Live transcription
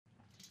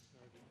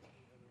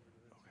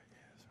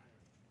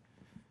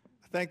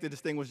Thank the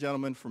distinguished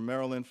gentleman from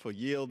Maryland for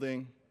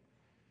yielding.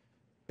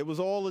 It was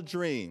all a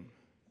dream.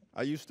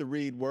 I used to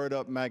read Word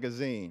Up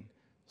magazine,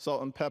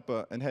 Salt and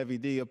Pepper and Heavy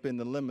D up in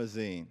the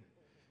limousine,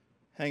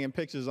 hanging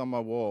pictures on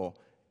my wall.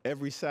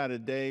 Every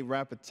Saturday,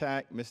 Rap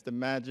Attack, Mr.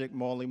 Magic,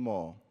 Marley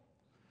Marl.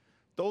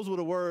 Those were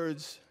the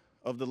words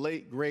of the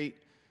late, great,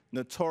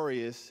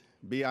 Notorious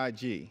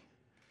B.I.G.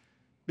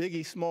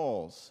 Biggie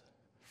Smalls,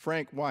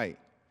 Frank White,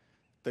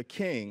 the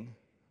king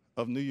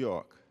of New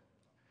York.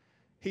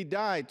 He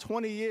died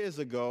 20 years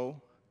ago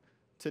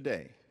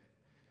today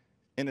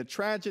in a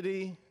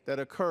tragedy that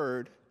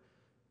occurred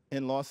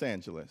in Los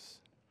Angeles.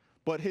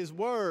 But his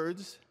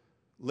words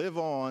live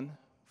on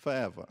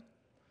forever.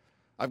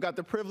 I've got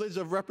the privilege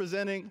of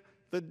representing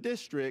the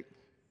district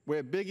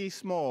where Biggie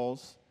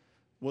Smalls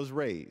was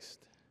raised.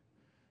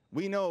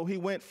 We know he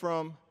went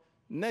from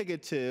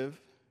negative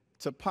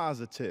to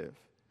positive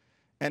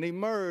and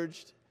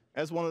emerged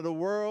as one of the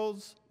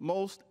world's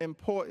most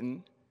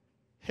important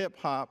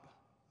hip-hop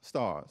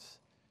stars.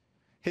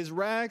 His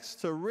rags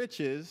to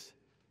riches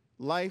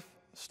life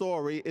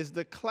story is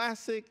the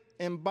classic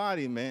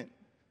embodiment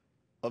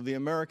of the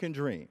American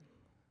dream.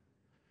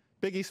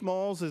 Biggie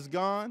Smalls is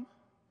gone,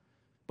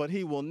 but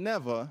he will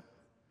never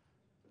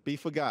be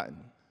forgotten.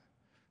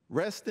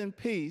 Rest in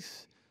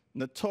peace,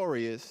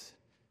 Notorious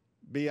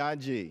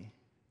B.I.G.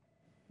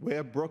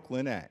 Where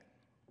Brooklyn at?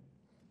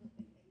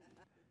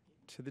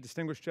 To the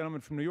distinguished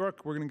gentleman from New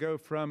York, we're going to go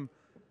from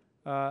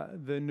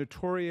the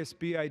Notorious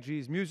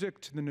B.I.G.'s music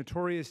to the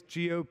Notorious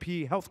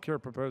GOP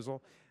healthcare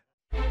proposal.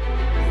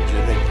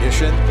 Engine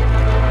ignition.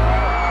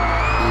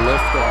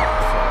 Lift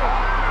off.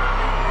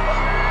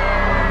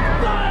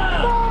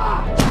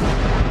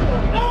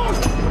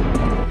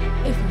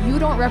 If you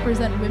don't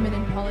represent women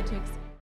in politics,